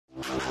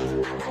Dear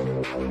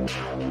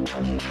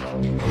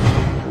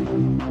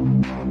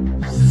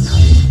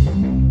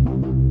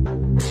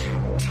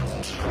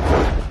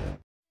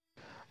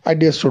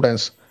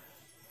students,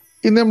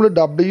 ഇന്ന് നമ്മൾ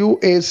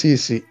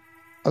WACC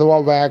അഥവാ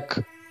WACC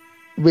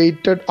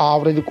weighted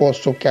average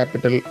cost of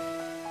capital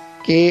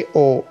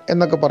KO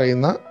എന്നൊക്കെ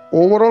പറയുന്ന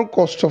ഓവറോൾ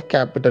കോസ്റ്റ് ഓഫ്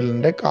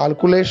ക്യാപിറ്റലിൻ്റെ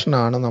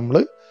കാൽക്കുലേഷനാണ് നമ്മൾ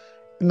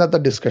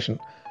ഇന്നത്തെ ഡിസ്കഷൻ.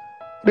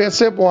 ഒരു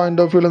എസ്എ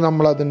പോയിന്റ് ഓഫ് വ്യൂവിൽ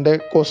നമ്മൾ അതിൻ്റെ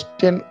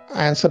ക്വസ്റ്റ്യൻ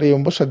ആൻസർ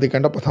ചെയ്യുമ്പോൾ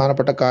ശ്രദ്ധിക്കേണ്ട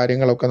പ്രധാനപ്പെട്ട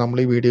കാര്യങ്ങളൊക്കെ നമ്മൾ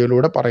ഈ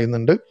വീഡിയോയിലൂടെ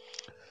പറയുന്നുണ്ട്.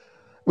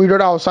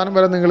 വീഡിയോയുടെ അവസാനം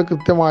വരെ നിങ്ങൾ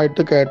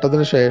കൃത്യമായിട്ട്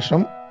കേട്ടതിന്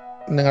ശേഷം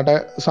നിങ്ങളുടെ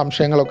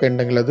സംശയങ്ങളൊക്കെ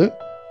ഉണ്ടെങ്കിൽ അത്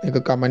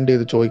നിങ്ങൾക്ക് കമൻറ്റ്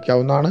ചെയ്ത്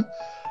ചോദിക്കാവുന്നതാണ്.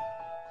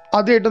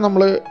 ആദ്യമായിട്ട്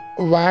നമ്മൾ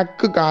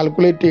WACC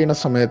കാൽക്കുലേറ്റ് ചെയ്യുന്ന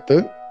സമയത്ത്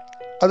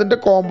അതിൻ്റെ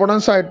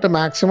കോമ്പണൻസ് ആയിട്ട്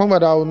മാക്സിമം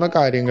വരാവുന്ന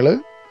കാര്യങ്ങൾ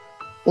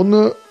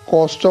ഒന്ന്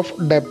കോസ്റ്റ് ഓഫ്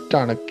ഡെപ്റ്റ്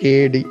ആണ്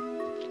KD,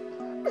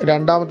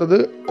 രണ്ടാമത്തത്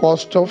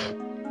കോസ്റ്റ് ഓഫ്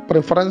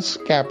പ്രിഫറൻസ്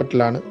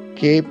ക്യാപിറ്റലാണ്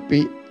KP,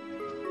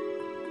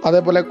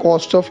 അതേപോലെ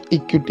cost of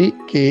equity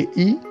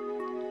KE,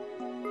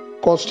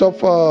 cost of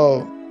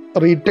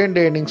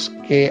retained earnings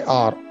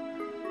KR.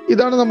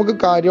 ഇതാണ് നമുക്ക്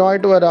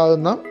കാര്യമായിട്ട്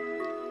വരാവുന്ന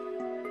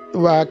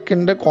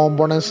WACCിൻ്റെ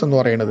കോമ്പോണൻസ് എന്ന്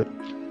പറയുന്നത്.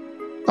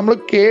 നമ്മൾ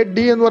KD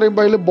എന്ന്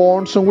പറയുമ്പോൾ അതിൽ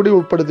ബോൺസും കൂടി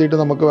ഉൾപ്പെടുത്തിയിട്ട്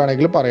നമുക്ക്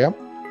വേണമെങ്കിൽ പറയാം.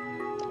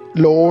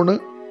 ലോണ്,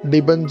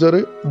 ഡിബഞ്ചർ,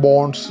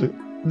 ബോൺസ്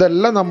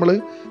ഇതെല്ലാം നമ്മൾ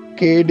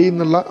KD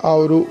എന്നുള്ള ആ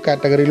ഒരു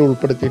കാറ്റഗറിയിൽ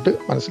ഉൾപ്പെടുത്തിയിട്ട്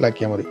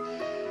മനസ്സിലാക്കിയാൽ മതി.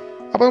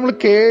 അപ്പോൾ നമ്മൾ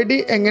KD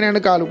എങ്ങനെയാണ്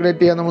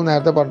കാൽക്കുലേറ്റ് ചെയ്യുക നമ്മൾ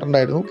നേരത്തെ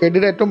പറഞ്ഞിട്ടുണ്ടായിരുന്നു.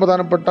 KDയുടെ ഏറ്റവും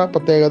പ്രധാനപ്പെട്ട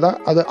പ്രത്യേകത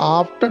അത്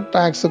ആഫ്റ്റർ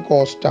ടാക്സ്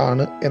കോസ്റ്റ്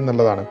ആണ്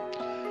എന്നുള്ളതാണ്.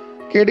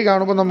 KD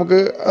കാണുമ്പോൾ നമുക്ക്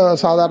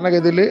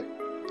സാധാരണഗതിയിൽ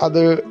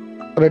അത്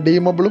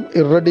റെഡീമബിളും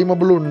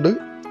ഇറഡീമബിളും ഉണ്ട്.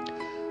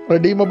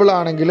 റെഡീമബിൾ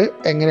ആണെങ്കിൽ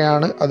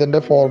എങ്ങനെയാണ് അതിൻ്റെ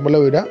ഫോർമുല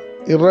വരിക,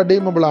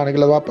 ഇറഡീമബിൾ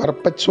ആണെങ്കിൽ അഥവാ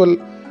പെർപ്പച്വൽ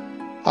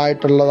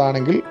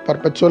ആയിട്ടുള്ളതാണെങ്കിൽ,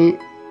 പെർപ്പച്വൽ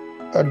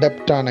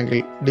ഡെപ്റ്റ് ആണെങ്കിൽ,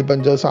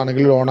 ഡിബഞ്ചേഴ്സ്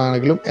ആണെങ്കിലും ലോൺ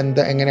ആണെങ്കിലും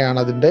എങ്ങനെയാണ്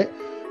അതിൻ്റെ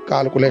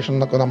കാൽക്കുലേഷൻ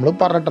എന്നൊക്കെ നമ്മൾ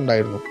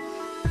പറഞ്ഞിട്ടുണ്ടായിരുന്നു.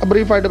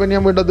 ബ്രീഫായിട്ട് പിന്നെ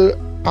ഞാൻ വീണ്ടത്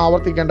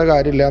ആവർത്തിക്കേണ്ട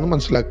കാര്യമില്ല എന്ന്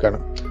മനസ്സിലാക്കുകയാണ്.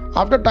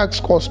 ആഫ്റ്റർ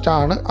ടാക്സ് കോസ്റ്റ്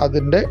ആണ്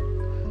അതിൻ്റെ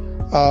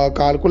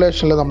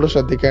കാൽക്കുലേഷനിൽ നമ്മൾ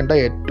ശ്രദ്ധിക്കേണ്ട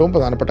ഏറ്റവും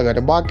പ്രധാനപ്പെട്ട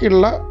കാര്യം.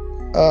 ബാക്കിയുള്ള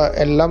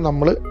എല്ലാം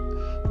നമ്മൾ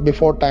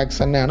ബിഫോർ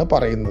ടാക്സ് തന്നെയാണ്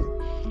പറയുന്നത്.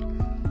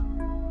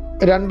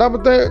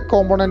 രണ്ടാമത്തെ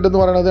കോമ്പോണൻ്റ് എന്ന്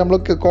പറയുന്നത് നമ്മൾ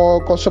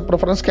കോസ്റ്റ് ഓഫ്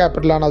പ്രിഫറൻസ്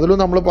ക്യാപിറ്റലാണ്. അതിലും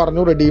നമ്മൾ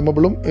പറഞ്ഞു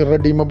റെഡീമബിളും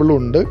ഇറഡീമബിളും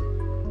ഉണ്ട്.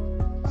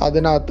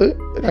 അതിനകത്ത്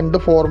രണ്ട്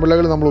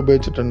ഫോർമുലകൾ നമ്മൾ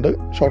ഉപയോഗിച്ചിട്ടുണ്ട്.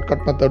 ഷോർട്ട്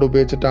കട്ട് മെത്തേഡ്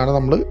ഉപയോഗിച്ചിട്ടാണ്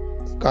നമ്മൾ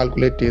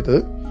കാൽക്കുലേറ്റ് ചെയ്തത്.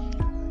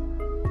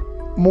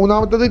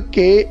 മൂന്നാമത്തത്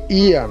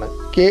KE ആണ്.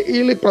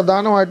 KEയിൽ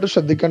പ്രധാനമായിട്ട്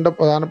ശ്രദ്ധിക്കേണ്ട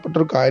പ്രധാനപ്പെട്ട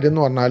ഒരു കാര്യം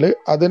എന്ന് പറഞ്ഞാൽ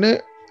അതിന്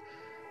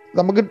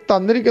നമുക്ക്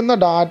തന്നിരിക്കുന്ന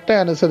ഡാറ്റ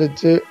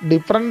അനുസരിച്ച്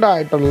ഡിഫറൻ്റ്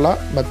ആയിട്ടുള്ള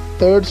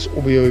മെത്തേഡ്സ്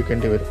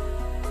ഉപയോഗിക്കേണ്ടി വരും.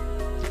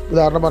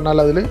 ഉദാഹരണം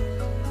പറഞ്ഞാൽ അതിൽ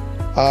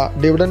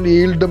ഡിവിഡൻഡ്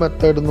ഈൽഡ്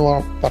മെത്തേഡ് എന്ന്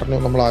പറഞ്ഞു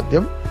നമ്മൾ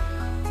ആദ്യം.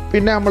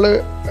 പിന്നെ നമ്മൾ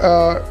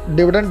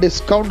ഡിവിഡൻഡ്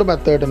ഡിസ്കൗണ്ട്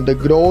മെത്തേഡ് ഉണ്ട്,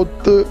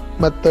 ഗ്രോത്ത്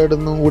മെത്തേഡ്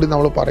എന്നും കൂടി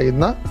നമ്മൾ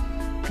പറയുന്ന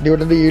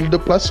dividend yield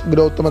plus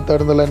growth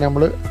method എന്നുള്ള തന്നെ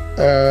നമ്മൾ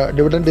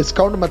ഡിവിഡൻഡ്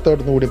ഡിസ്കൗണ്ട് മെത്തേഡ്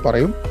എന്ന് കൂടി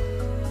പറയും.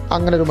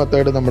 അങ്ങനെ ഒരു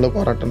മെത്തേഡ് നമ്മൾ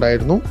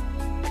പറഞ്ഞിട്ടുണ്ടായിരുന്നു.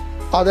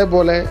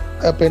 അതേപോലെ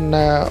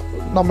പിന്നെ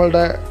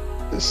നമ്മളുടെ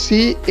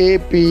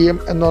CAPM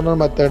എന്ന് പറഞ്ഞ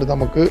മെത്തേഡ്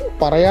നമുക്ക്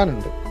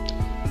പറയാനുണ്ട്.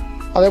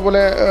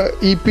 അതേപോലെ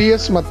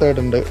EPS മെത്തേഡ്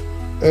ഉണ്ട്,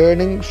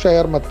 earning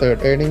share method,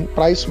 earning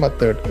price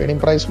method.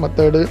 Earning price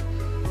method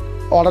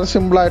വളരെ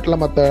സിമ്പിളായിട്ടുള്ള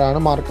മെത്തേഡാണ്.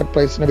 മാർക്കറ്റ്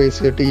പ്രൈസിനെ ബേസ്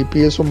ചെയ്തിട്ട്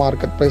EPSും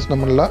മാർക്കറ്റ് പ്രൈസ്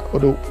തമ്മിലുള്ള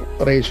ഒരു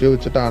റേഷ്യോ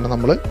വെച്ചിട്ടാണ്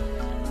നമ്മൾ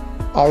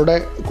അവിടെ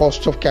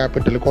cost of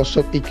capital, cost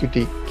of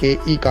equity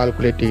KE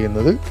calculate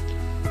ചെയ്യുന്നത്.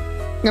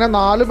 ഇങ്ങനെ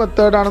 4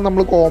 മെത്തേഡാണ്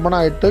നമ്മൾ കോമൺ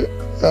ആയിട്ട്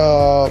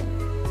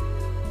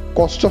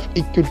കോസ്റ്റ് ഓഫ്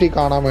ഇക്വിറ്റി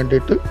കാണാൻ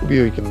വേണ്ടിയിട്ട്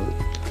ഉപയോഗിക്കുന്നത്.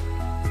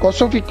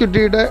 കോസ്റ്റ് ഓഫ്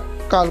ഇക്വിറ്റിയുടെ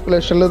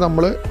കാൽക്കുലേഷനിൽ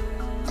നമ്മൾ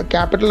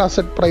ക്യാപിറ്റൽ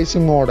അസറ്റ്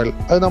പ്രൈസിങ് മോഡൽ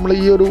അത് നമ്മൾ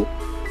ഈ ഒരു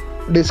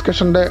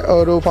ഡിസ്കഷൻ്റെ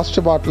ഒരു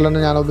ഫസ്റ്റ് പാർട്ടിൽ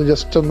തന്നെ ഞാനൊന്ന്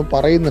ജസ്റ്റ് ഒന്ന്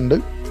പറയുന്നുണ്ട്,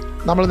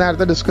 നമ്മൾ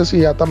നേരത്തെ ഡിസ്കസ്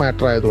ചെയ്യാത്ത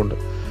മാറ്റർ ആയതുകൊണ്ട്.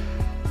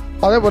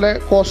 അതേപോലെ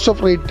cost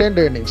of retained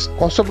earnings.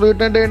 Cost of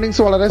retained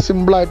earnings വളരെ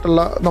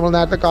സിമ്പിളായിട്ടുള്ള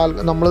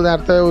നമ്മൾ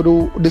നേരത്തെ ഒരു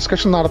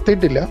ഡിസ്കഷൻ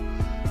നടത്തിയിട്ടില്ല.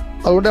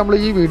 അതുകൊണ്ട് നമ്മൾ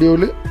ഈ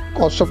വീഡിയോയിൽ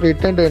കോസ്റ്റ് ഓഫ്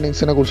റീറ്റെയിൻഡ്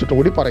ഏർണിങ്സിനെ കുറിച്ചിട്ടും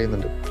കൂടി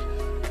പറയുന്നുണ്ട്.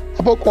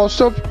 അപ്പോൾ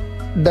cost of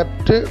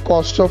ഡെപ്റ്റ്,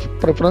 cost of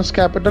preference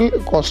capital,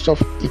 cost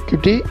of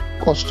equity,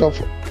 cost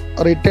of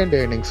retained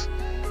earnings,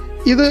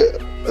 ഇത്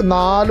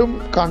 4ഉം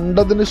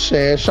കണ്ടതിന്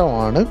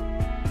ശേഷമാണ്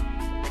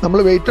നമ്മൾ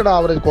weighted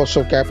average cost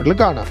of capital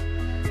കാണാം.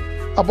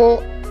 അപ്പോൾ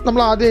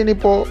നമ്മൾ ആദ്യം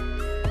ഇനിയിപ്പോൾ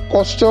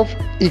കോസ്റ്റ് ഓഫ്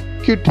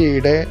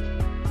ഇക്വിറ്റിയുടെ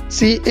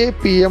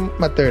CAPM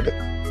മെത്തേഡ്,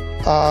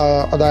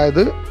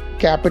 അതായത്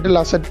ക്യാപിറ്റൽ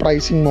അസറ്റ്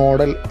പ്രൈസിങ്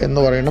മോഡൽ എന്ന്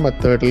പറയുന്ന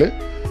മെത്തേഡിൽ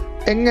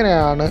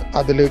എങ്ങനെയാണ്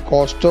അതിൽ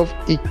കോസ്റ്റ് ഓഫ്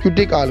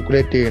ഇക്വിറ്റി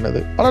കാൽക്കുലേറ്റ് ചെയ്യുന്നത്.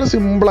 വളരെ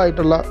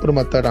സിമ്പിളായിട്ടുള്ള ഒരു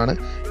മെത്തേഡാണ്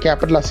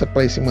ക്യാപിറ്റൽ അസറ്റ്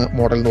പ്രൈസിങ്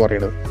മോഡൽ എന്ന്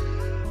പറയുന്നത്.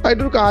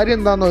 അതിൻ്റെ കാര്യം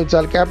എന്താണെന്ന്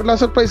വെച്ചാൽ ക്യാപിറ്റൽ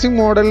അസറ്റ് പ്രൈസിങ്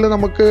മോഡലിൽ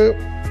നമുക്ക്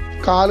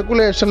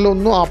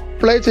കാൽക്കുലേഷനിലൊന്നും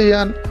അപ്ലൈ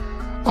ചെയ്യാൻ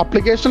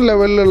അപ്ലിക്കേഷൻ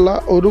ലെവലിലുള്ള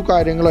ഒരു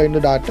കാര്യങ്ങളും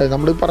അതിൻ്റെ ഡാറ്റ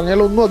നമ്മൾ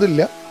പറഞ്ഞാലൊന്നും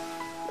അതില്ല.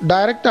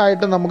 ഡയറക്റ്റ്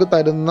ആയിട്ട് നമുക്ക്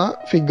തരുന്ന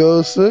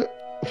ഫിഗേഴ്സ്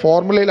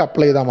ഫോർമുലയിൽ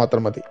അപ്ലൈ ചെയ്താൽ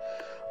മാത്രം മതി.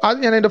 അത്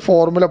ഞാൻ അതിൻ്റെ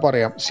ഫോർമുല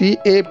പറയാം.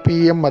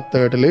 CAPM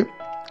മെത്തേഡിൽ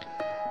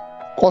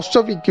കോസ്റ്റ്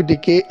ഓഫ് ഇക്വിറ്റി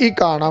KE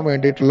കാണാൻ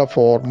വേണ്ടിയിട്ടുള്ള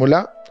ഫോർമുല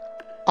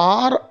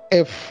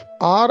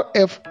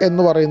RF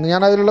എന്ന് പറയുന്നത്,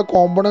 ഞാൻ അതിലുള്ള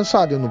കോമ്പണൻസ്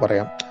ആദ്യം ഒന്ന്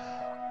പറയാം.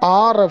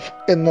 RF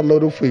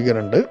എന്നുള്ളൊരു ഫിഗർ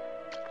ഉണ്ട്.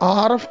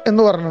 RF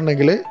എന്ന്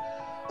പറഞ്ഞിട്ടുണ്ടെങ്കിൽ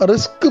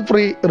റിസ്ക്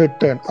ഫ്രീ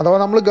റിട്ടേൺ, അഥവാ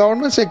നമ്മൾ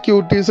ഗവൺമെൻറ്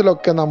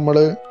സെക്യൂരിറ്റീസിലൊക്കെ നമ്മൾ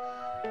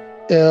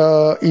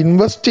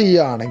ഇൻവെസ്റ്റ്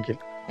ചെയ്യുകയാണെങ്കിൽ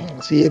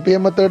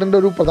CAPM മെത്തേഡിൻ്റെ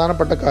ഒരു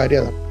പ്രധാനപ്പെട്ട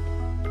കാര്യം അതാണ്.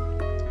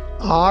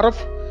 RF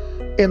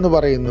എന്ന്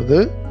പറയുന്നത്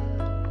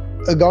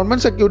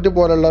ഗവൺമെൻറ് സെക്യൂരിറ്റി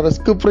പോലുള്ള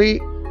റിസ്ക് ഫ്രീ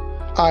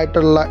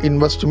ആയിട്ടുള്ള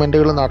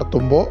ഇൻവെസ്റ്റ്മെൻറ്റുകൾ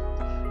നടത്തുമ്പോൾ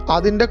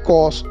അതിൻ്റെ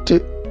കോസ്റ്റ്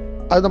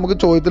അത് നമുക്ക്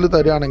ചോദ്യത്തിൽ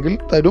തരികയാണെങ്കിൽ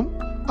തരും.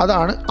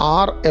 അതാണ്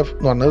RF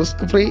എന്ന് പറഞ്ഞത്,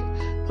 റിസ്ക് ഫ്രീ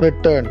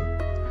റിട്ടേൺ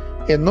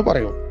എന്ന്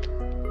പറയും.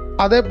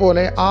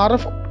 അതേപോലെ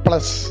RF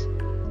plus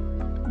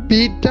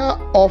beta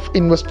of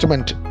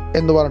investment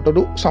എന്ന്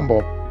പറഞ്ഞിട്ടൊരു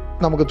സംഭവം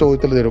നമുക്ക്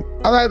ചോദ്യത്തിൽ തരും.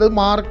 അതായത്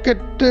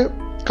മാർക്കറ്റ്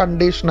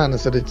കണ്ടീഷൻ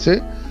അനുസരിച്ച്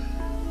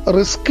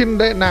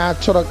റിസ്കിൻ്റെ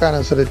നാച്ചറൊക്കെ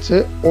അനുസരിച്ച്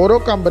ഓരോ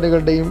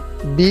കമ്പനികളുടെയും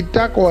ബീറ്റ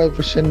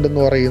കോഎഫിഷ്യൻ്റ്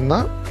എന്ന് പറയുന്ന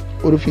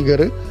ഒരു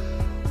ഫിഗർ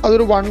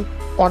അതൊരു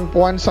 1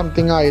 പോയിൻറ്റ്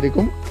സംതിങ്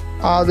ആയിരിക്കും.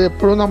 അത്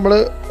എപ്പോഴും നമ്മൾ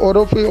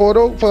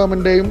ഓരോ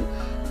ഫേമിൻ്റെയും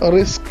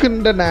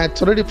റിസ്കിൻ്റെ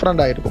നാച്ചർ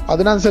ഡിഫറെൻ്റ് ആയിരിക്കും.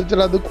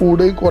 അതിനനുസരിച്ച് അത്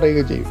കൂടുകയും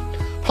കുറയുകയും ചെയ്യും.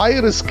 ഹൈ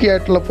റിസ്കി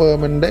ആയിട്ടുള്ള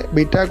ഫേമിൻ്റെ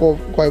ബീറ്റ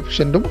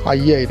കോഎഫിഷ്യൻറ്റും ഹൈ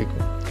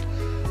ആയിരിക്കും.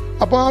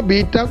 അപ്പോൾ ആ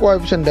ബീറ്റ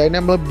കോഎഫിഷ്യൻ്റ് അതിന്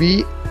നമ്മൾ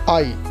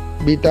BI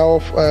ബീറ്റ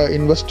ഓഫ്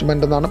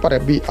ഇൻവെസ്റ്റ്മെൻറ്റ് എന്നാണ്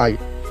പറയുക. BI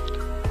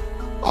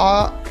ആ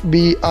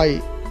BI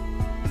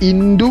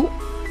into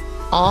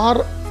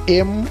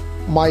RM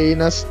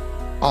minus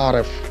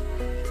RF.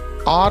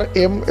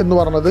 RM എന്ന്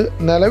പറഞ്ഞത്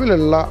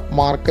നിലവിലുള്ള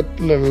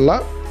മാർക്കറ്റിലുള്ള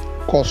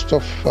കോസ്റ്റ്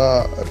ഓഫ്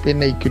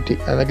പിന്നെ ഇക്വിറ്റി,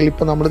 അല്ലെങ്കിൽ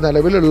ഇപ്പോൾ നമ്മൾ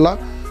നിലവിലുള്ള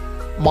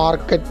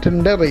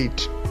മാർക്കറ്റിൻ്റെ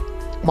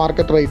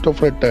മാർക്കറ്റ് റേറ്റ്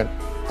ഓഫ് റിട്ടേൺ,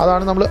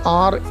 അതാണ് നമ്മൾ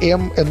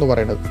RM എന്ന്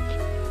പറയുന്നത്.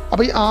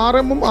 അപ്പോൾ ഈ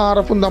RM-ഉം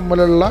RF-ഉം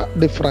തമ്മിലുള്ള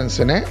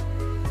ഡിഫറൻസിനെ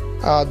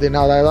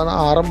അതായത്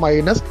RM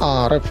minus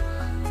RF,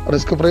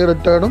 risk free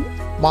റിട്ടേണും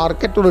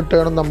market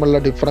റിട്ടേണും തമ്മിലുള്ള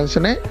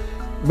ഡിഫറൻസിനെ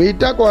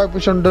ബീറ്റ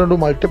കോഎഫിഷ്യൻ്റ്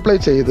മൾട്ടിപ്ലൈ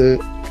ചെയ്ത്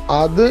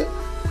അത്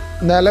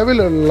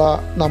നിലവിലുള്ള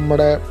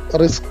നമ്മുടെ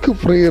റിസ്ക്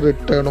ഫ്രീ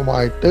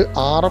റിട്ടേണുമായിട്ട്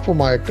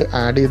RF-ഉമായിട്ട്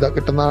ആഡ് ചെയ്താൽ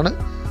കിട്ടുന്നതാണ്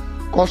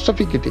കോസ്റ്റ്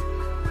ഓഫ് ഇക്വിറ്റി.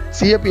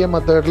 CAPM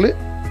മെത്തേഡിൽ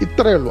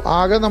ഇത്രയേ ഉള്ളൂ.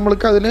 ആകെ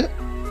നമ്മൾക്ക് അതിന്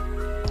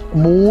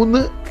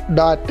 3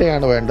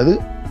 ഡാറ്റയാണ് വേണ്ടത്.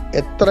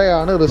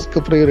 എത്രയാണ് റിസ്ക്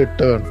ഫ്രീ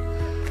റിട്ടേൺ,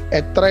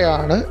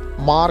 എത്രയാണ്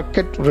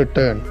മാർക്കറ്റ്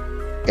റിട്ടേൺ,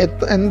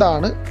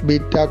 എന്താണ്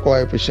ബീറ്റ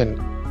കോഎഫിഷ്യൻ്റ്,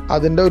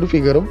 അതിൻ്റെ ഒരു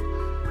ഫിഗറും.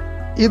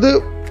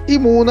 ഈ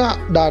 3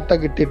 ഡാറ്റ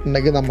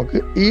കിട്ടിയിട്ടുണ്ടെങ്കിൽ നമുക്ക്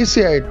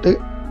ഈസി ആയിട്ട്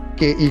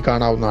KE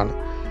കാണാവുന്നതാണ്.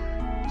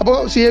 അപ്പോൾ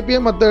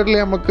CAPM മെത്തേഡിൽ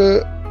നമുക്ക്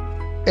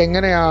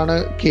എങ്ങനെയാണ്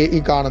KE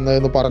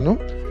കാണുന്നതെന്ന് പറഞ്ഞു.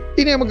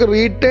 ഇനി നമുക്ക്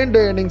റീറ്റെയിൻഡ്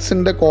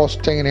ഏർണിങ്സിൻ്റെ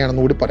കോസ്റ്റ്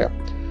എങ്ങനെയാണെന്ന് കൂടി പറയാം.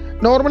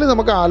 നോർമലി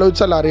നമുക്ക്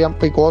ആലോചിച്ചാൽ അറിയാം,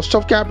 ഇപ്പോൾ ഈ കോസ്റ്റ്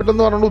ഓഫ് ക്യാപിറ്റൽ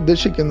എന്ന് പറഞ്ഞുകൊണ്ട്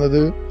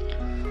ഉദ്ദേശിക്കുന്നത്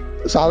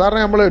സാധാരണ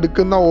നമ്മൾ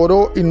എടുക്കുന്ന ഓരോ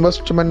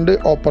ഇൻവെസ്റ്റ്മെൻറ്റ്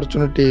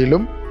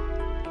ഓപ്പർച്യൂണിറ്റിയിലും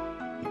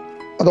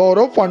അത്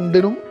ഓരോ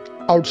ഫണ്ടിനും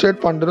ഔട്ട്സൈഡ്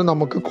ഫണ്ടിനും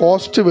നമുക്ക്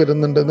കോസ്റ്റ്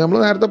വരുന്നുണ്ട്. നമ്മൾ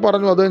നേരത്തെ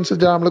പറഞ്ഞു,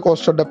 അതനുസരിച്ചാണ് നമ്മൾ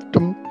cost of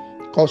ഡെപ്റ്റും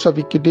cost of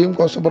ഇക്വിറ്റിയും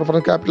cost of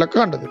preference ക്യാപിറ്റലൊക്കെ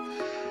കണ്ടത്.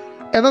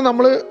 എന്നാൽ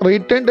നമ്മൾ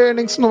റീറ്റെയിൻഡ്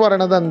ഏർണിങ്സ് എന്ന്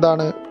പറയുന്നത്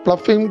എന്താണ്?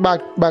 പ്ലഫിംഗ്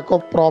ബാക്ക്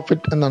ഓഫ്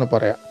പ്രോഫിറ്റ് എന്നാണ്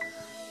പറയുക.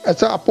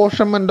 It's A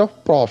apportionment of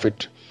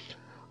profit.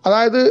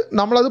 അതായത്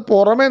നമ്മളത്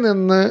പുറമേ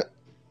നിന്ന്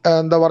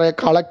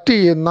കളക്ട്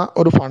ചെയ്യുന്ന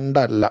ഒരു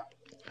ഫണ്ടല്ല,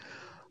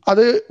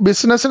 അത്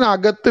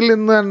ബിസിനസ്സിനകത്തിൽ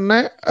നിന്ന് തന്നെ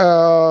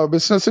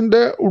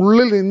ബിസിനസ്സിൻ്റെ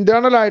ഉള്ളിൽ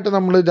ഇൻറ്റേർണലായിട്ട്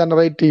നമ്മൾ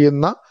ജനറേറ്റ്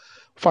ചെയ്യുന്ന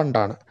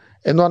ഫണ്ടാണ്.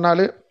 എന്ന് പറഞ്ഞാൽ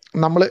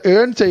നമ്മൾ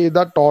ഏൺ ചെയ്ത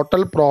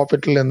ടോട്ടൽ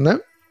പ്രോഫിറ്റിൽ നിന്ന്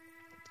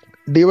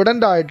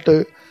ഡിവിഡൻ്റായിട്ട്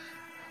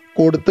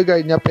കൊടുത്തു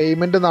കഴിഞ്ഞാൽ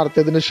പേയ്മെൻറ്റ്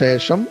നടത്തിയതിന്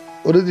ശേഷം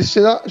ഒരു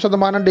നിശ്ചിത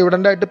ശതമാനം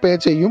ഡിവിഡൻ്റായിട്ട് പേ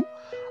ചെയ്യും.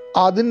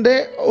 അതിൻ്റെ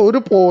ഒരു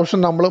പോർഷൻ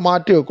നമ്മൾ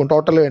മാറ്റി വെക്കും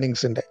ടോട്ടൽ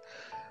ഏർണിങ്സിൻ്റെ.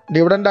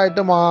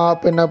 ഡിവിഡൻ്റായിട്ട്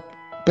പിന്നെ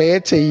പേ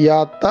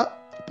ചെയ്യാത്ത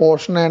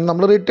പോർഷനാണ്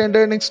നമ്മൾ റിട്ടേൺഡ്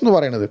ഏർണിങ്സ് എന്ന്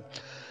പറയുന്നത്.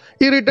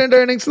 ഈ റിട്ടേൺഡ്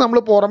ഏർണിങ്സ് നമ്മൾ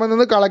പുറമെ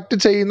നിന്ന് കളക്ട്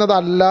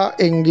ചെയ്യുന്നതല്ല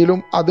എങ്കിലും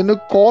അതിന്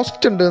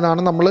കോസ്റ്റ് ഉണ്ട്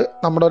എന്നാണ്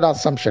നമ്മുടെ ഒരു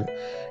അസംഷൻ.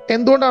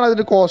 എന്തുകൊണ്ടാണ്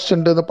അതിന് കോസ്റ്റ്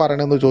ഉണ്ട് എന്ന്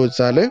പറയണമെന്ന്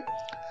ചോദിച്ചാൽ,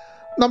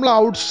 നമ്മൾ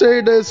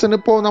ഔട്ട്സൈഡേഴ്സിന്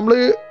ഇപ്പോൾ നമ്മൾ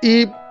ഈ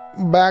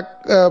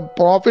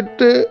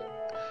പ്രോഫിറ്റ്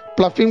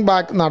പ്ലഫിംഗ്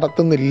ബാക്ക്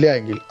നടത്തുന്നില്ല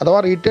എങ്കിൽ, അഥവാ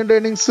റിട്ടേൺഡ്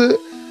ഏർണിങ്സ്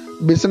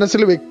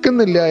ബിസിനസ്സിൽ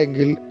വെക്കുന്നില്ല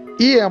എങ്കിൽ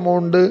ഈ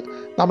എമൗണ്ട്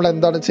നമ്മൾ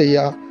എന്താണ്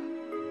ചെയ്യുക?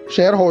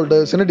 ഷെയർ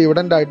ഹോൾഡേഴ്സിന്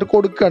ഡിവിഡൻ്റായിട്ട്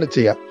കൊടുക്കുകയാണ്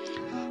ചെയ്യുക.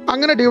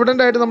 അങ്ങനെ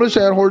ഡിവിഡൻ്റായിട്ട് നമ്മൾ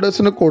ഷെയർ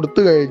ഹോൾഡേഴ്സിന്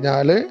കൊടുത്തു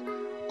കഴിഞ്ഞാൽ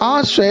ആ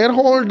ഷെയർ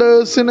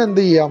ഹോൾഡേഴ്സിന്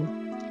എന്ത് ചെയ്യാം?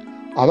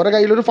 അവരുടെ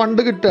കയ്യിലൊരു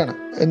ഫണ്ട് കിട്ടുകയാണ്.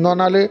 എന്ന്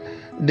പറഞ്ഞാൽ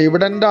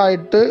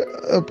ഡിവിഡൻ്റായിട്ട്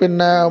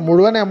പിന്നെ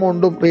മുഴുവൻ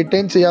എമൗണ്ടും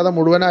റീറ്റെയിൻ ചെയ്യാതെ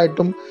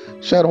മുഴുവനായിട്ടും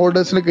ഷെയർ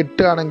ഹോൾഡേഴ്സിന്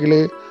കിട്ടുകയാണെങ്കിൽ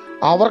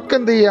അവർക്ക്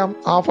എന്ത് ചെയ്യാം?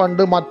 ആ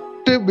ഫണ്ട്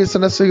മറ്റ്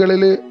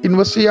ബിസിനസ്സുകളിൽ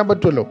ഇൻവെസ്റ്റ് ചെയ്യാൻ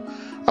പറ്റുമല്ലോ.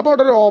 അപ്പോൾ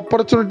അവിടെ ഒരു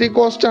ഓപ്പർച്യൂണിറ്റി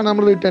കോസ്റ്റാണ്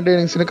നമ്മൾ റിട്ടേൺഡ്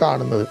ഏർണിങ്സിന്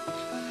കാണുന്നത്.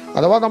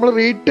 അഥവാ നമ്മൾ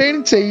റീറ്റെയിൻ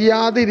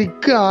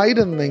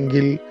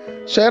ചെയ്യാതിരിക്കുകയായിരുന്നെങ്കിൽ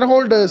ഷെയർ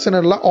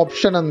ഹോൾഡേഴ്സിനുള്ള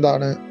ഓപ്ഷൻ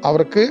എന്താണ്?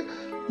 അവർക്ക്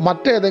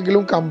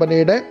മറ്റേതെങ്കിലും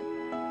കമ്പനിയുടെ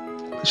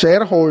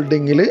ഷെയർ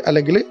ഹോൾഡിങ്ങിൽ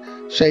അല്ലെങ്കിൽ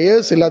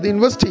ഷെയർസിൽ അത്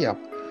ഇൻവെസ്റ്റ് ചെയ്യാം,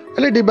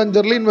 അല്ലെങ്കിൽ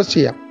ഡിബഞ്ചറിൽ ഇൻവെസ്റ്റ്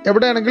ചെയ്യാം,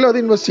 എവിടെയാണെങ്കിലും അത്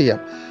ഇൻവെസ്റ്റ് ചെയ്യാം.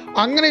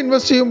 അങ്ങനെ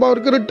ഇൻവെസ്റ്റ് ചെയ്യുമ്പോൾ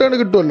അവർക്ക് റിട്ടേൺ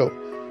കിട്ടുമല്ലോ,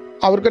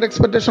 അവർക്കൊരു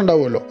എക്സ്പെക്റ്റേഷൻ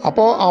ഉണ്ടാവുമല്ലോ.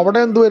 അപ്പോൾ അവിടെ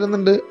എന്ത്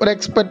വരുന്നുണ്ട്? ഒരു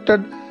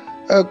എക്സ്പെക്റ്റഡ്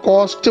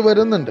കോസ്റ്റ്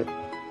വരുന്നുണ്ട്.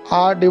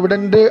 ആ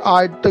ഡിവിഡൻഡ്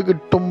ആയിട്ട്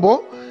കിട്ടുമ്പോൾ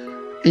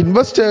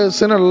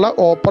ഇൻവെസ്റ്റേഴ്സിനുള്ള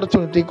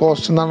ഓപ്പർച്യൂണിറ്റി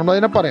കോസ്റ്റ് എന്നാണ്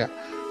നമ്മളതിനെ പറയാം.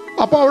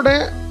 അപ്പോൾ അവിടെ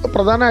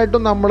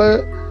പ്രധാനമായിട്ടും നമ്മൾ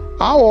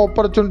ആ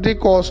ഓപ്പർച്യൂണിറ്റി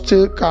കോസ്റ്റ്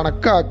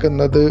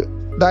കണക്കാക്കുന്നത്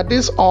that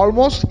is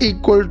almost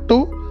equal to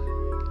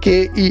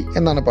KE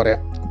എന്നാണ്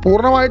പറയാം.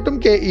 പൂർണ്ണമായിട്ടും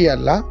KE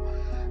അല്ല,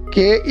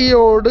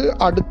 KEയോട്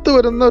അടുത്ത്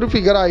വരുന്ന ഒരു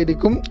ഫിഗർ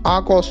ആയിരിക്കും ആ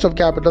കോസ്റ്റ് ഓഫ്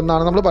ക്യാപിറ്റൽ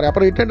എന്നാണ് നമ്മൾ പറയുക.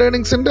 അപ്പോൾ റീറ്റെയിൻഡ്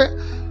ഏർണിങ്സിൻ്റെ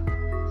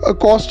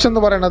കോസ്റ്റ്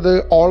എന്ന് പറയുന്നത്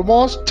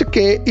ഓൾമോസ്റ്റ്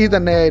KE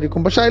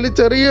തന്നെയായിരിക്കും. പക്ഷെ അതിൽ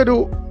ചെറിയൊരു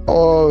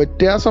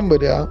വ്യത്യാസം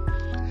വരിക,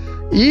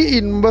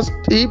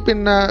 ഈ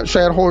പിന്നെ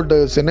ഷെയർ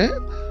ഹോൾഡേഴ്സിന്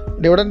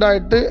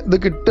ഡിവിഡൻ്റായിട്ട് ഇത്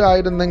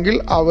കിട്ടുകയായിരുന്നെങ്കിൽ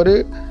അവർ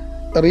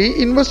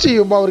റീഇൻവെസ്റ്റ്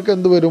ചെയ്യുമ്പോൾ അവർക്ക്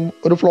എന്ത് വരും,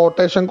 ഒരു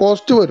ഫ്ലോട്ടേഷൻ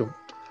കോസ്റ്റ് വരും.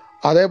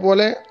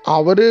 അതേപോലെ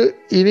അവർ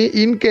ഇനി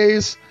ഇൻ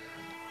കേസ്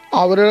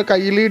അവരുടെ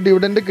കയ്യിൽ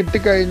ഡിവിഡൻഡ്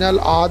കിട്ടിക്കഴിഞ്ഞാൽ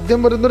ആദ്യം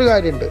വരുന്നൊരു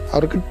കാര്യമുണ്ട്,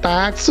 അവർക്ക്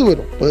ടാക്സ്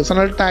വരും,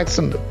 പേഴ്സണൽ ടാക്സ്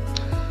ഉണ്ട്.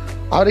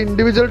 അവർ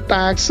ഇൻഡിവിജ്വൽ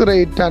ടാക്സ്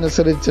റേറ്റ്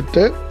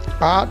അനുസരിച്ചിട്ട്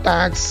ആ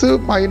ടാക്സ്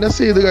മൈനസ്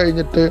ചെയ്ത്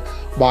കഴിഞ്ഞിട്ട്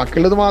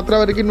ബാക്കിയുള്ളത് മാത്രമേ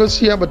അവർക്ക്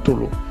ഇൻവെസ്റ്റ് ചെയ്യാൻ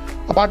പറ്റുള്ളൂ.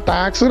 അപ്പോൾ ആ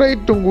ടാക്സ്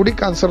റേറ്റും കൂടി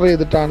കൺസിഡർ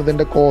ചെയ്തിട്ടാണ്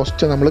ഇതിൻ്റെ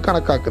കോസ്റ്റ് നമ്മൾ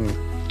കണക്കാക്കുന്നത്.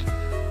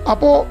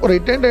 അപ്പോൾ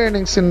റിട്ടേൺഡ്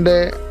ഏർണിങ്സിൻ്റെ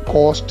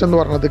കോസ്റ്റ് എന്ന്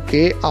പറയുന്നത്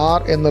KR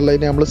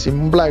എന്നുള്ളതിനെ നമ്മൾ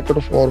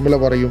സിമ്പിളായിട്ടൊരു ഫോർമുല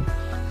പറയും,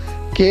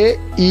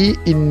 KE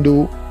ഇൻറ്റു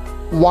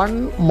 1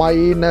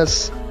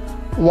 മൈനസ്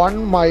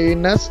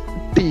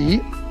T.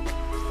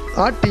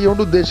 ആ T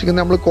കൊണ്ട്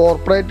ഉദ്ദേശിക്കുന്നത് നമ്മൾ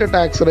കോർപ്പറേറ്റ്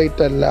ടാക്സ്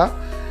റേറ്റ് അല്ല,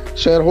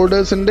 ഷെയർ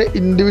ഹോൾഡേഴ്സിൻ്റെ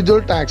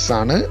ഇൻഡിവിജ്വൽ ടാക്സ്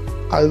ആണ്.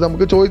 അത്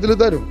നമുക്ക് ചോദ്യത്തിൽ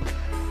തരും.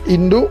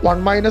 ഇൻറ്റു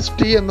 1 -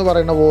 T എന്ന്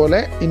പറയുന്ന പോലെ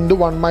ഇൻറ്റു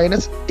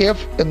 1 - F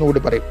എന്നുകൂടി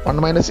പറയും.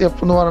 1 - F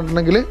എന്ന്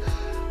പറഞ്ഞിട്ടുണ്ടെങ്കിൽ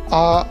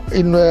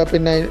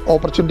പിന്നെ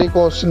ഓപ്പർച്യൂണിറ്റി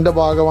കോസ്റ്റിൻ്റെ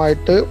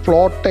ഭാഗമായിട്ട്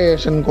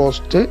ഫ്ലോട്ടേഷൻ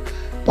കോസ്റ്റ്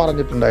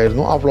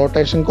പറഞ്ഞിട്ടുണ്ടായിരുന്നു. ആ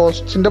ഫ്ലോട്ടേഷൻ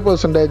കോസ്റ്റിൻ്റെ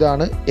പെർസെൻറ്റേജ്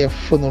ആണ് F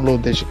എന്നുള്ള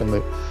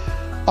ഉദ്ദേശിക്കുന്നത്.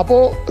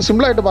 അപ്പോൾ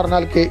സിമ്പിളായിട്ട്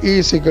പറഞ്ഞാൽ KR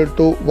is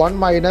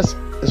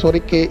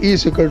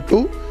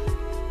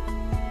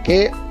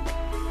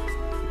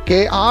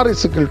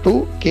equal to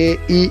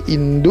KE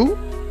into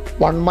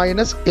 1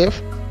 - F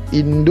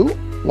into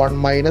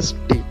 1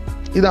 - T.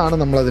 ഇതാണ്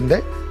നമ്മളതിൻ്റെ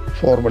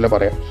ഫോർമുല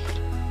പറയാം.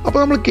 അപ്പോൾ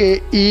നമ്മൾ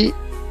KE,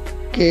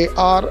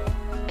 KR,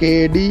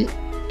 KD,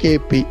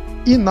 KP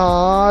ഈ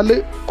 4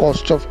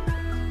 കോസ്റ്റ് ഓഫ്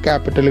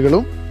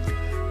ക്യാപിറ്റലുകളും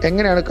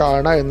എങ്ങനെയാണ്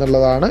കാണുക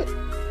എന്നുള്ളതാണ്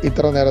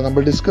ഇത്ര നേരം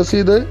നമ്മൾ ഡിസ്കസ്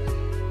ചെയ്ത്.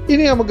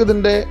 ഇനി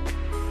നമുക്കിതിൻ്റെ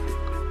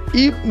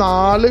ഈ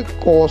 4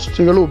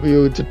 കോസ്റ്റുകൾ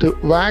ഉപയോഗിച്ചിട്ട്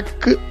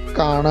WACC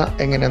കാണുക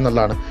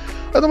എങ്ങനെയെന്നുള്ളതാണ്.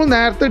 അത് നമ്മൾ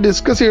നേരത്തെ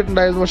ഡിസ്കസ്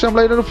ചെയ്തിട്ടുണ്ടായിരുന്നു. പക്ഷെ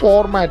നമ്മളതിനൊരു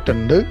ഫോർമാറ്റ്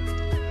ഉണ്ട്.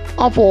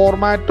 ആ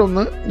ഫോർമാറ്റ്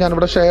ഒന്ന്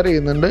ഞാനിവിടെ ഷെയർ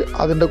ചെയ്യുന്നുണ്ട്.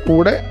 അതിൻ്റെ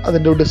കൂടെ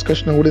അതിൻ്റെ ഒരു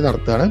ഡിസ്കഷനും കൂടി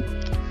നടത്തുകയാണ്.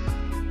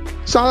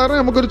 സാധാരണ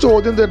നമുക്കൊരു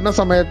ചോദ്യം തരുന്ന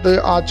സമയത്ത്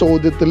ആ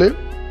ചോദ്യത്തിൽ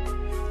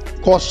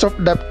കോസ്റ്റ്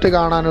ഓഫ് ഡെപ്റ്റ്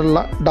കാണാനുള്ള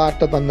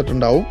ഡാറ്റ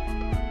തന്നിട്ടുണ്ടാവും.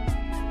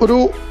 ഒരു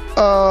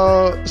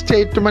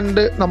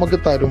സ്റ്റേറ്റ്മെൻറ്റ് നമുക്ക്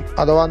തരും,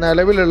 അഥവാ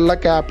നിലവിലുള്ള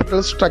ക്യാപിറ്റൽ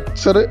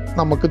സ്ട്രക്ചർ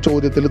നമുക്ക്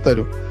ചോദ്യത്തിൽ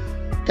തരും.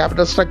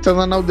 ക്യാപിറ്റൽ സ്ട്രക്ചർ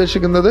എന്ന് പറഞ്ഞാൽ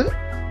ഉദ്ദേശിക്കുന്നത്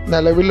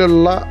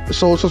നിലവിലുള്ള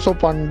സോഴ്സസ് ഓഫ്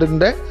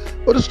ഫണ്ടിൻ്റെ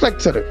ഒരു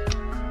സ്ട്രക്ചർ.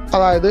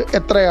 അതായത്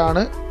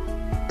എത്രയാണ്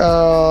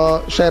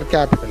share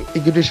capital,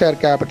 equity share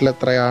capital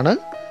എത്രയാണ്,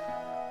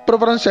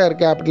 പ്രിഫറൻസ് ഷെയർ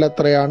ക്യാപിറ്റൽ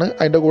എത്രയാണ്,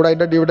 അതിൻ്റെ കൂടെ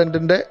അതിൻ്റെ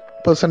ഡിവിഡൻറ്റിൻ്റെ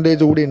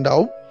പെർസെൻറ്റേജ് കൂടി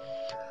ഉണ്ടാവും.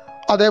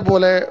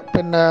 അതേപോലെ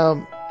പിന്നെ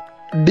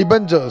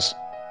ഡിബഞ്ചേഴ്സ്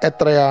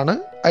എത്രയാണ്,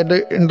 അതിൻ്റെ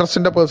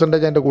ഇൻട്രസ്റ്റിൻ്റെ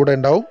പെർസെൻറ്റേജ് അതിൻ്റെ കൂടെ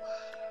ഉണ്ടാവും.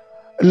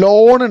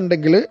 ലോൺ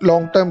ഉണ്ടെങ്കിൽ,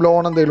 ലോങ് ടേം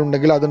ലോൺ എന്തെങ്കിലും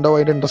ഉണ്ടെങ്കിൽ അതുണ്ടാവും,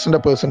 അതിൻ്റെ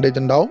ഇൻട്രസ്റ്റിൻ്റെ പെർസെൻറ്റേജ്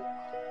ഉണ്ടാവും.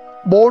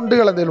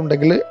 ബോണ്ടുകൾ എന്തെങ്കിലും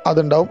ഉണ്ടെങ്കിൽ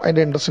അതുണ്ടാവും,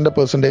 അതിൻ്റെ ഇൻട്രസ്റ്റിൻ്റെ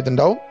പെർസെൻറ്റേജ്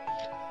ഉണ്ടാവും.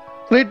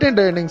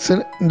 റിട്ടേൺഡ്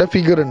ഏർണിങ്സിൻ്റെ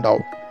ഫിഗർ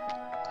ഉണ്ടാവും.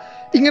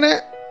 ഇങ്ങനെ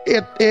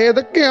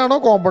ഏതൊക്കെയാണോ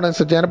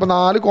കോമ്പണൻസ്, ഞാനിപ്പോൾ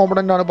 4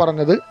 കോമ്പണൻ്റ് ആണ്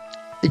പറഞ്ഞത്: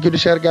 equity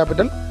share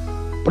capital,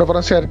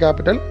 preference share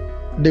capital,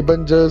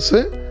 debentures,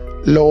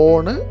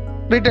 loan,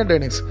 returned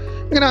earnings.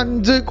 ഇങ്ങനെ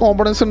 5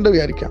 കോമ്പണൻസ് ഉണ്ട്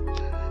വിചാരിക്കാം.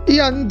 ഈ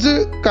 5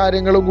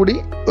 കാര്യങ്ങളും കൂടി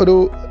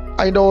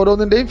അതിൻ്റെ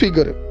ഓരോന്നിൻ്റെയും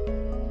ഫിഗർ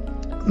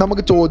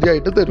നമുക്ക്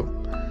ചോദ്യമായിട്ട് തരും.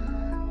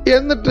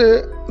 എന്നിട്ട്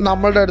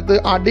നമ്മളുടെ അടുത്ത്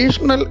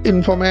അഡീഷണൽ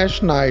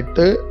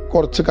ഇൻഫർമേഷനായിട്ട്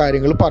കുറച്ച്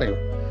കാര്യങ്ങൾ പറയും.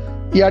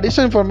 ഈ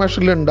അഡീഷണൽ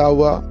ഇൻഫർമേഷനിൽ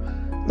ഉണ്ടാവുക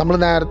നമ്മൾ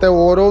നേരത്തെ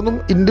ഓരോന്നും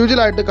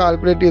ഇൻഡിവിജ്വലായിട്ട്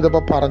കാൽക്കുലേറ്റ്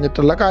ചെയ്തപ്പോൾ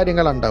പറഞ്ഞിട്ടുള്ള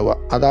കാര്യങ്ങളാണ് ഉണ്ടാവുക.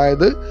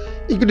 അതായത്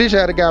ഇക്വിറ്റി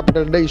ഷെയർ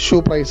ക്യാപിറ്റലിൻ്റെ ഇഷ്യൂ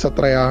പ്രൈസ്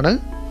എത്രയാണ്,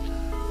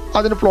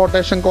 അതിന്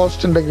ഫ്ലോട്ടേഷൻ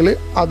കോസ്റ്റ് ഉണ്ടെങ്കിൽ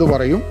അത്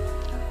പറയും.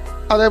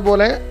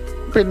 അതേപോലെ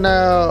പിന്നെ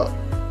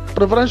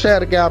പ്രിഫറൻസ്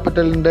ഷെയർ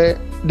ക്യാപിറ്റലിൻ്റെ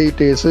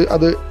ഡീറ്റെയിൽസ്,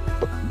 അത്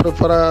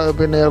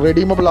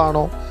റെഡീമബിൾ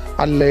ആണോ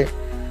അല്ലേ,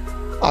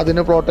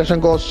 അതിന് ഫ്ലോട്ടേഷൻ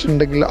കോസ്റ്റ്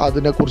ഉണ്ടെങ്കിൽ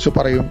അതിനെക്കുറിച്ച്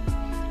പറയും.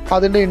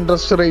 അതിൻ്റെ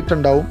ഇൻട്രസ്റ്റ് റേറ്റ്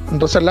ഉണ്ടാവും,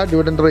 ഇൻട്രസ്റ്റ് അല്ല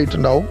ഡിവിഡൻഡ് റേറ്റ്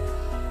ഉണ്ടാവും.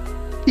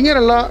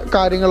 ഇങ്ങനെയുള്ള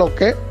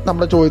കാര്യങ്ങളൊക്കെ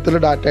നമ്മുടെ ചോദ്യത്തിൽ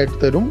ഡാറ്റ ആയിട്ട്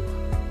തരും.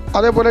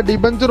 അതേപോലെ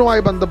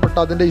ഡിബഞ്ചറുമായി ബന്ധപ്പെട്ട്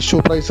അതിൻ്റെ ഇഷ്യൂ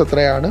പ്രൈസ്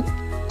എത്രയാണ്,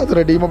 അത്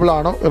റെഡീമബിൾ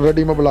ആണോ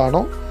ഇറഡീമബിൾ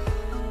ആണോ,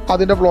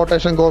 അതിൻ്റെ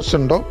ഫ്ലോട്ടേഷൻ കോസ്റ്റ്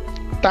ഉണ്ടോ,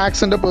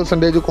 ടാക്സിൻ്റെ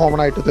പെർസെൻറ്റേജ്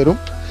കോമൺ ആയിട്ട് തരും.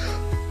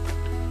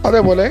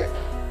 അതേപോലെ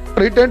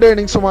റിട്ടേൺഡ്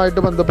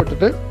ഏർണിങ്സുമായിട്ട്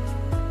ബന്ധപ്പെട്ടിട്ട്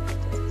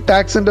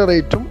ടാക്സിൻ്റെ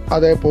റേറ്റും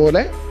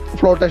അതേപോലെ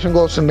ഫ്ലോട്ടേഷൻ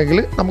കോസ്റ്റ് ഉണ്ടെങ്കിൽ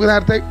നമുക്ക്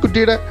നേരത്തെ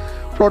ഇക്വിറ്റിയുടെ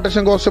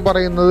ഫ്ലോട്ടേഷൻ കോസ്റ്റ്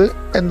പറയുന്നത്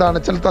എന്താണ്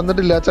വെച്ചാൽ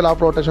തന്നിട്ടില്ല വെച്ചാൽ ആ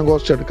ഫ്ലോട്ടേഷൻ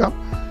കോസ്റ്റ് എടുക്കാം.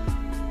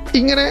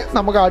 ഇങ്ങനെ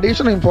നമുക്ക്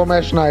അഡീഷണൽ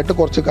ഇൻഫോർമേഷനായിട്ട്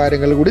കുറച്ച്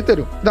കാര്യങ്ങൾ കൂടി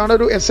തരും. ഇതാണ്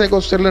ഒരു എസ് എ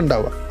ക്വസ്റ്റ്യനിൽ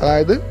ഉണ്ടാവുക.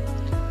 അതായത്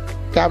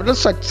ക്യാപിറ്റൽ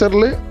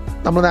സ്ട്രക്ചറിൽ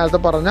നമ്മൾ നേരത്തെ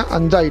പറഞ്ഞ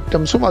 5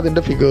 ഐറ്റംസും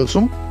അതിൻ്റെ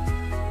ഫിഗേഴ്സും,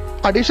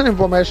 അഡീഷണൽ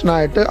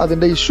ഇൻഫോർമേഷനായിട്ട്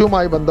അതിൻ്റെ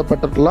ഇഷ്യൂമായി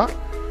ബന്ധപ്പെട്ടിട്ടുള്ള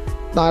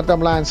നേരത്തെ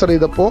നമ്മൾ ആൻസർ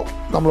ചെയ്തപ്പോൾ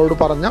നമ്മളോട്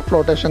പറഞ്ഞ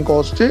ഫ്ലോട്ടേഷൻ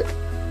കോസ്റ്റ്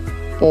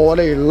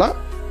പോലെയുള്ള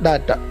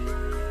ഡാറ്റ,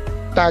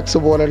 ടാക്സ്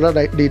പോലെയുള്ള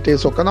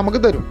ഡീറ്റെയിൽസ് ഒക്കെ നമുക്ക്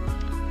തരും.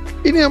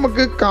 ഇനി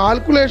നമുക്ക്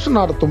കാൽക്കുലേഷൻ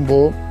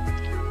നടത്തുമ്പോൾ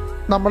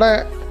നമ്മുടെ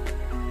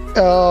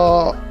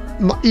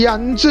ഈ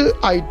 5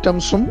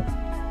 ഐറ്റംസും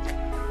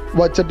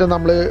വച്ചിട്ട്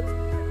നമ്മൾ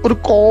ഒരു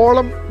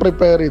കോളം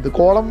പ്രിപ്പയർ ചെയ്ത്,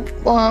 കോളം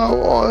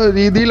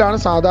രീതിയിലാണ്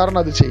സാധാരണ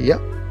അത് ചെയ്യുക.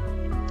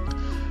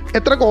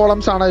 എത്ര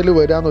കോളംസ് ആണ് അതിൽ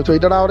വരിക എന്ന് വെച്ചാൽ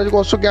weighted average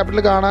cost of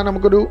capital കാണാൻ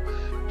നമുക്കൊരു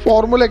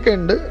ഫോർമുല ഒക്കെ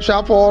ഉണ്ട്. പക്ഷെ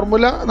ആ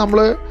ഫോർമുല നമ്മൾ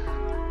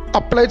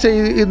അപ്ലൈ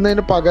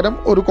ചെയ്യുന്നതിന് പകരം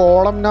ഒരു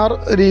കോളംനാർ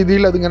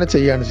രീതിയിൽ അതിങ്ങനെ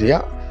ചെയ്യുകയാണ്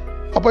ചെയ്യുക.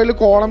 അപ്പോൾ അതിൽ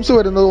കോളംസ്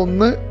വരുന്നത്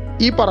ഒന്ന്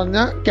ഈ പറഞ്ഞ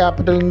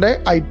ക്യാപിറ്റലിൻ്റെ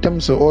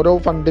ഐറ്റംസ്, ഓരോ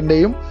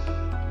ഫണ്ടിൻ്റെയും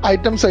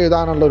ഐറ്റംസ്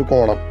എഴുതാനുള്ള ഒരു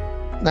കോളം.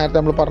 നേരത്തെ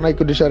നമ്മൾ പറഞ്ഞ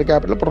equity share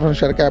capital, preference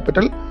share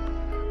capital,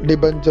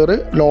 debenture,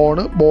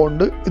 loan,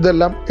 bond,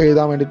 ഇതെല്ലാം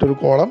എഴുതാൻ വേണ്ടിയിട്ടൊരു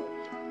കോളം.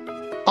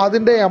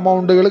 അതിൻ്റെ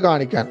എമൗണ്ടുകൾ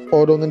കാണിക്കാൻ,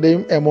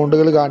 ഓരോന്നിൻ്റെയും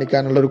എമൗണ്ടുകൾ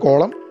കാണിക്കാനുള്ളൊരു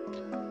കോളം.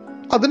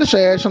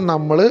 അതിനുശേഷം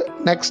നമ്മൾ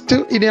നെക്സ്റ്റ്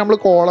ഇനി നമ്മൾ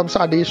കോളംസ്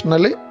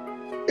അഡീഷണൽ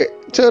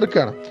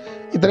ചേർക്കുകയാണ്.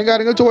 ഇത്തരം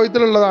കാര്യങ്ങൾ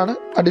ചോദ്യത്തിലുള്ളതാണ്.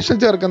 അഡീഷണൽ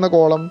ചേർക്കുന്ന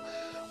കോളം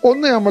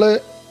ഒന്ന് നമ്മൾ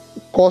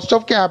കോസ്റ്റ്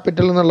ഓഫ്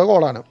ക്യാപിറ്റൽ എന്നുള്ള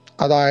കോളാണ്.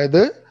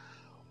 അതായത്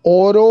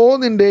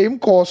ഓരോന്നിൻ്റെയും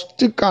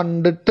കോസ്റ്റ്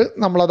കണ്ടിട്ട്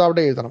നമ്മളത്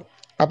അവിടെ എഴുതണം.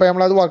 അപ്പോൾ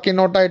നമ്മളത് വർക്കിംഗ്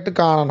നോട്ടായിട്ട്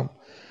കാണണം.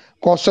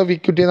 കോസ്റ്റ് ഓഫ്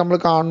ഇക്വിറ്റി നമ്മൾ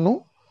കാണുന്നു,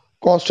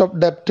 കോസ്റ്റ് ഓഫ്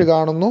ഡെപ്റ്റ്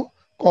കാണുന്നു,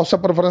 കോസ്റ്റ്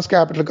ഓഫ് പ്രിഫറൻസ്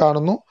ക്യാപിറ്റൽ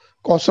കാണുന്നു,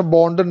 കോസ്റ്റ് ഓഫ്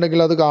ബോണ്ട്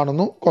ഉണ്ടെങ്കിൽ അത്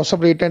കാണുന്നു, കോസ്റ്റ്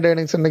ഓഫ് റീറ്റെയിൻഡ്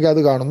ഏർണിങ്സ് ഉണ്ടെങ്കിൽ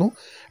അത് കാണുന്നു.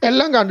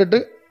 എല്ലാം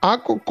കണ്ടിട്ട് ആ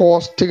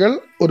കോസ്റ്റുകൾ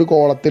ഒരു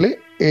കോളത്തിൽ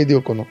എഴുതി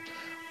വെക്കുന്നു.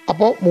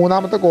 അപ്പോൾ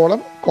മൂന്നാമത്തെ കോളം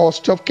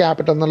കോസ്റ്റ് ഓഫ്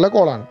ക്യാപിറ്റൽ എന്നുള്ള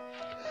കോളാണ്.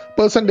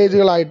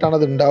 പെർസെൻറ്റേജുകളായിട്ടാണ്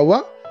അത് ഉണ്ടാവുക.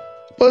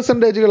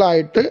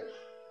 പെർസെൻറ്റേജുകളായിട്ട്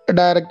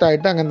ഡയറക്റ്റ്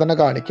ആയിട്ട് അങ്ങനെ തന്നെ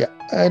കാണിക്കുക.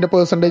 അതിൻ്റെ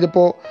പെർസെൻറ്റേജ്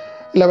ഇപ്പോൾ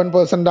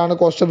 11% ആണ്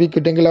കോസ്റ്റ് ഓഫ്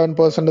ഇക്വിറ്റി എങ്കിൽ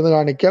 11% എന്ന്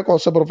കാണിക്കുക.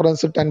 കോസ്റ്റ് ഓഫ്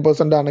പ്രിഫറൻസ്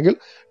 10% ആണെങ്കിൽ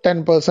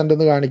 10%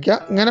 എന്ന് കാണിക്കുക.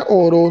 ഇങ്ങനെ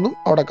ഓരോന്നും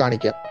അവിടെ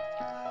കാണിക്കുക.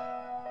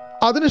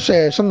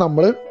 അതിനുശേഷം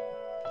നമ്മൾ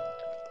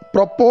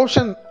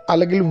പ്രൊപ്പോർഷൻ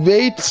അല്ലെങ്കിൽ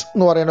വെയ്റ്റ്സ്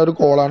എന്ന് പറയുന്ന ഒരു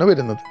കോളാണ്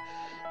വരുന്നത്.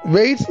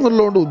 വെയ്റ്റ്സ്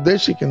എന്നുള്ളതുകൊണ്ട്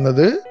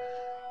ഉദ്ദേശിക്കുന്നത്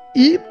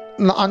ഈ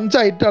 5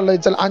 ഐറ്റം ഉള്ളത്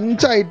വെച്ചാൽ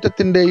 5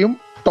 ഐറ്റത്തിൻ്റെയും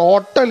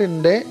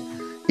ടോട്ടലിൻ്റെ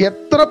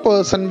എത്ര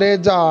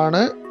പെർസെൻറ്റേജ്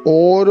ആണ്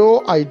ഓരോ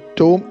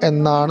ഐറ്റവും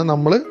എന്നാണ്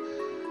നമ്മൾ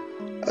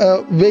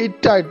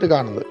വെയ്റ്റ് ആയിട്ട്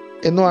കാണുന്നത്.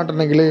 എന്ന്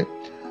പറഞ്ഞിട്ടുണ്ടെങ്കിൽ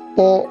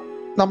ഇപ്പോൾ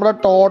നമ്മുടെ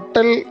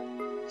ടോട്ടൽ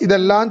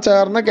ഇതെല്ലാം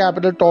ചേർന്ന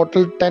ക്യാപിറ്റൽ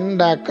ടോട്ടൽ 10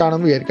 lakh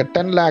ആണെന്ന് വിചാരിക്കാം.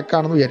 10 lakh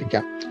ആണെന്ന്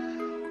വിചാരിക്കാം.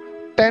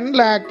 10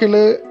 lakh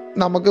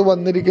നമുക്ക്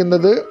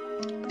വന്നിരിക്കുന്നത്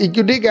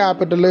ഇക്വിറ്റി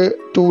ക്യാപിറ്റൽ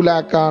 2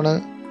 lakh ആണ്,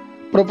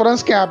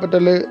 പ്രിഫറൻസ്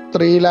ക്യാപിറ്റൽ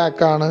 3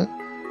 lakh ആണ്,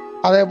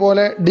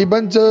 അതേപോലെ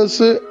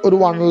ഡിബഞ്ചേഴ്സ് ഒരു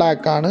 1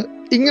 lakh ആണ്.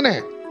 ഇങ്ങനെ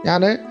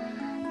ഞാൻ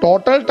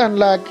ടോട്ടൽ 10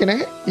 lakh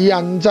ഈ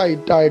 5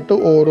 ഐറ്റമായിട്ട്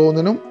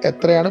ഓരോന്നിനും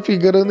എത്രയാണ്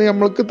ഫിഗർ എന്ന്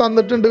നമ്മൾക്ക്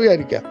തന്നിട്ടുണ്ട്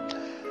വിചാരിക്കാം.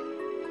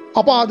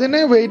 അപ്പോൾ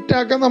അതിനെ വെയിറ്റ്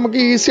ആക്കാൻ നമുക്ക്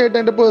ഈസി ആയിട്ട്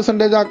അതിൻ്റെ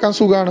പെർസെൻറ്റേജ് ആക്കാൻ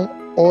സുഖമാണ്.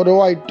 ഓരോ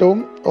ഐറ്റവും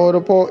ഓരോ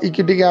ഇപ്പോൾ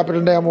equity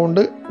ക്യാപിറ്റലിൻ്റെ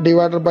amount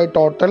divided by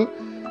total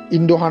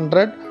into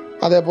 100,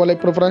 അതേപോലെ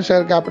preference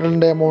share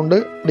ക്യാപിറ്റലിൻ്റെ amount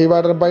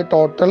divided by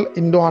total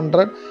into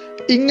 100.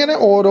 ഇങ്ങനെ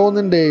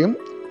ഓരോന്നിൻ്റെയും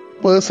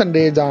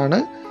പെർസെൻറ്റേജ് ആണ്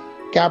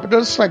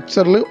ക്യാപിറ്റൽ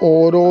സ്ട്രക്ചറിൽ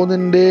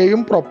ഓരോന്നിൻ്റെയും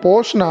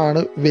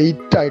പ്രൊപ്പോർഷനാണ്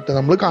വെയിറ്റ് ആയിട്ട്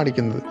നമ്മൾ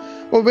കാണിക്കുന്നത്.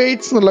 അപ്പോൾ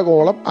വെയ്റ്റ്സ് എന്നുള്ള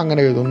കോളം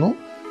അങ്ങനെ എഴുതുന്നു.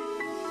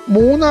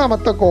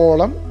 മൂന്നാമത്തെ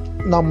കോളം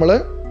നമ്മൾ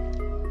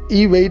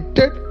ഈ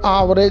weighted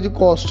average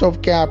cost of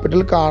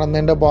capital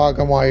കാണുന്നതിൻ്റെ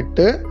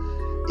ഭാഗമായിട്ട്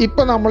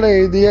ഇപ്പം നമ്മൾ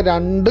എഴുതിയ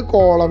 2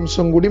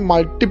 കോളംസും കൂടി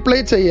മൾട്ടിപ്ലൈ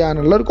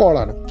ചെയ്യാനുള്ള ഒരു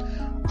കോളാണ്.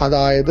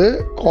 അതായത്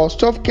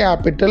cost of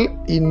capital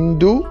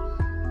into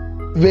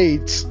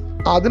weights,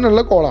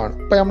 അതിനുള്ള കോളാണ്.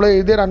 ഇപ്പം നമ്മൾ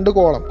എഴുതിയ 2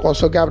 കോളം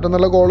കോസ്റ്റ് ഓഫ് ക്യാപിറ്റൽ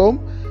എന്നുള്ള കോളവും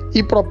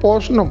ഈ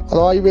പ്രൊപ്പോർഷനും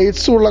അഥവാ ഈ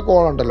വെയ്റ്റ്സും ഉള്ള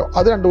കോളം ഉണ്ടല്ലോ,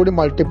 അത് രണ്ടും കൂടി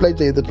മൾട്ടിപ്ലൈ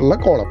ചെയ്തിട്ടുള്ള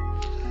കോളം.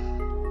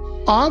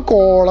 ആ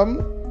കോളം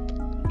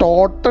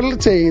ടോട്ടൽ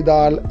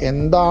ചെയ്താൽ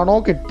എന്താണോ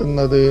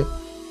കിട്ടുന്നത്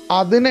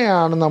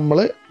അതിനെയാണ് നമ്മൾ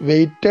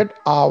weighted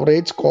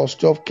average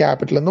cost of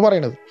capital എന്ന്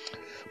പറയുന്നത്.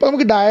 അപ്പോൾ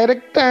നമുക്ക്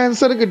ഡയറക്റ്റ്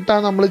ആൻസർ കിട്ടാൻ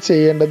നമ്മൾ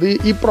ചെയ്യേണ്ടത്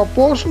ഈ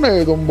പ്രൊപ്പോർഷൻ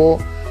എഴുതുമ്പോൾ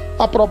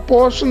ആ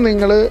പ്രൊപ്പോർഷൻ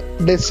നിങ്ങൾ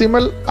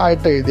ഡെസിമൽ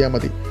ആയിട്ട് എഴുതിയാൽ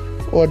മതി.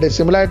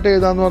 ഡെസിമൽ ആയിട്ട്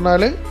എഴുതാന്ന്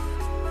പറഞ്ഞാൽ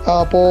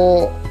അപ്പോൾ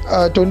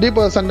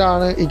 20%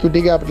 ആണ്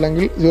ഇക്വിറ്റി ക്യാപിറ്റൽ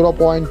എങ്കിൽ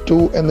 0.2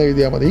 എന്ന്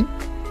എഴുതിയാൽ മതി.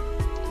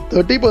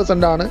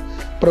 30% ആണ്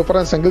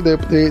പ്രിഫറൻസ് എങ്കിൽ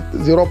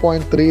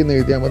 0.3 എന്ന്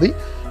എഴുതിയാൽ മതി.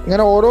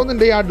 ഇങ്ങനെ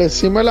ഓരോന്നിൻ്റെയും ആ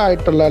ഡെസിമൽ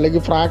ആയിട്ടുള്ള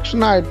അല്ലെങ്കിൽ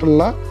ഫ്രാക്ഷൻ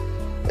ആയിട്ടുള്ള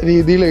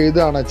രീതിയിൽ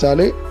എഴുതുകയാണെന്ന് വെച്ചാൽ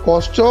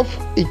കോസ്റ്റ്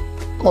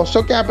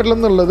ഓഫ് ക്യാപിറ്റൽ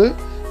എന്നുള്ളത്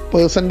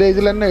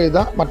പെർസെൻറ്റേജിൽ തന്നെ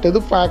എഴുതാം, മറ്റേത്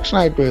ഫ്രാക്ഷൻ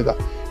ആയിട്ട് എഴുതാം,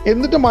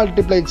 എന്നിട്ട്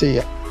മൾട്ടിപ്ലൈ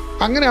ചെയ്യുക.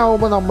 അങ്ങനെ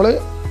ആകുമ്പോൾ നമ്മൾ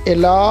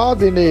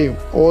എല്ലാതിൻ്റെയും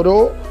ഓരോ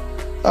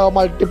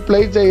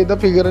മൾട്ടിപ്ലൈ ചെയ്ത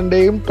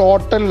ഫിഗറിൻ്റെയും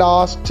ടോട്ടൽ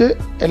ലാസ്റ്റ്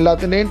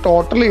എല്ലാത്തിൻ്റെയും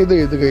ടോട്ടൽ ചെയ്ത്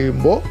എഴുതി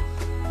കഴിയുമ്പോൾ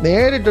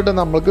നേരിട്ടിട്ട്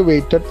നമ്മൾക്ക്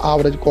weighted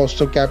average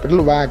cost of capital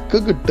WACC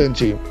കിട്ടുകയും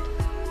ചെയ്യും.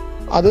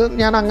 അത്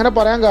ഞാൻ അങ്ങനെ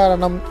പറയാൻ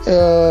കാരണം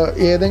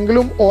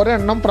ഏതെങ്കിലും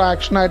ഒരെണ്ണം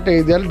ഫ്രാക്ഷനായിട്ട്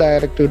എഴുതിയാൽ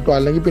ഡയറക്റ്റ് കിട്ടും,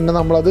 അല്ലെങ്കിൽ പിന്നെ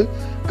നമ്മളത്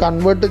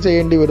കൺവേർട്ട്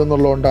ചെയ്യേണ്ടി വരും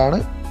എന്നുള്ളതുകൊണ്ടാണ്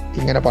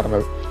ഇങ്ങനെ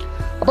പറഞ്ഞത്.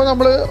 അപ്പോൾ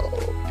നമ്മൾ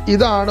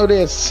ഇതാണ് ഒരു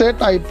എസ്സേ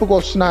ടൈപ്പ്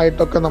ക്വസ്റ്റ്യൻ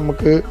ആയിട്ടൊക്കെ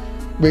നമുക്ക്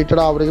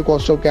weighted average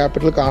cost of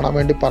capital കാണാൻ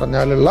വേണ്ടി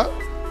പറഞ്ഞാലുള്ള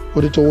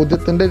ഒരു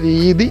ചോദ്യത്തിൻ്റെ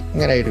രീതി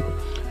ഇങ്ങനെ ആയിരിക്കും.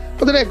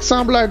 അപ്പോൾ ഇതിന്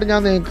എക്സാമ്പിളായിട്ട്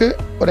ഞാൻ നിങ്ങൾക്ക്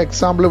ഒരു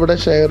എക്സാമ്പിൾ ഇവിടെ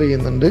ഷെയർ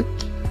ചെയ്യുന്നുണ്ട്.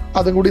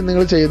 അതും കൂടി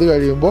നിങ്ങൾ ചെയ്ത്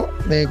കഴിയുമ്പോൾ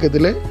നിങ്ങൾക്ക്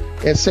ഇതിൽ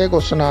എസ്സേ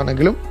ക്വസ്റ്റ്യൻ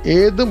ആണെങ്കിലും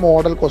ഏത്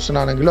മോഡൽ ക്വസ്റ്റ്യൻ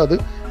ആണെങ്കിലും അത്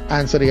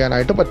ആൻസർ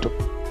ചെയ്യാനായിട്ട് പറ്റും.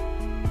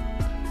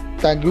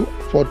 Thank you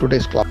for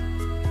today's class.